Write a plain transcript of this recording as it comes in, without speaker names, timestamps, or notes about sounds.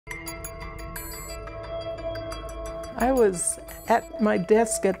I was at my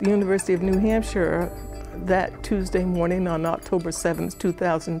desk at the University of New Hampshire that Tuesday morning on October 7th,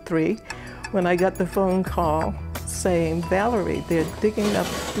 2003, when I got the phone call saying, "Valerie, they're digging up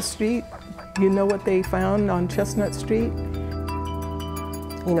the street. You know what they found on Chestnut Street?"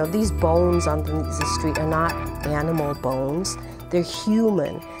 You know, these bones on the street are not animal bones. They're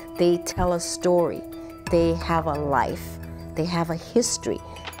human. They tell a story. They have a life. They have a history.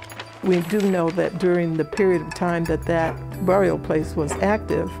 We do know that during the period of time that that burial place was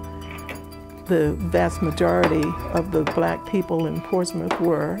active, the vast majority of the black people in Portsmouth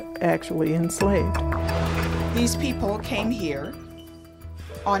were actually enslaved. These people came here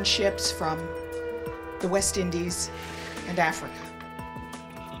on ships from the West Indies and Africa.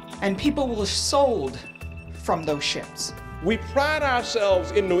 And people were sold from those ships. We pride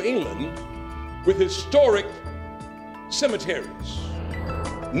ourselves in New England with historic cemeteries,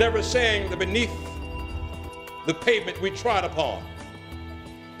 never saying that beneath the pavement we trod upon,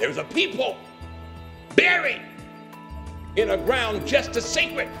 there's a people buried in a ground just as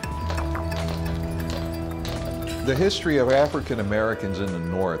sacred. The history of African Americans in the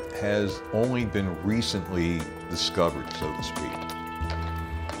North has only been recently discovered, so to speak.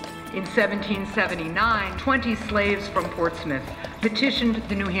 In 1779, 20 slaves from Portsmouth petitioned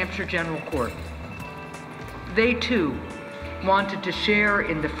the New Hampshire General Court. They too wanted to share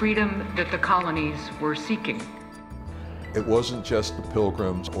in the freedom that the colonies were seeking. It wasn't just the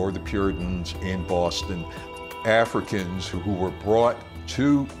Pilgrims or the Puritans in Boston. Africans who were brought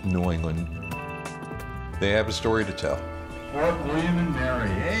to New England, they have a story to tell. Fort William and Mary,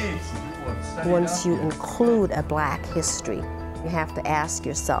 hey, some people have studied Once you up here. include a black history, you have to ask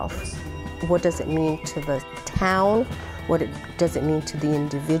yourself, what does it mean to the town? What does it mean to the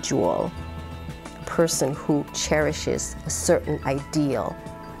individual, person who cherishes a certain ideal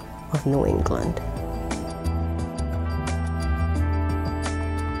of New England?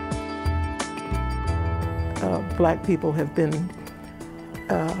 Black people have been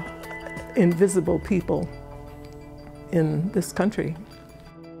invisible people in this country.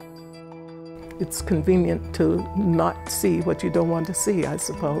 It's convenient to not see what you don't want to see, I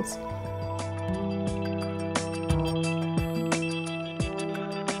suppose.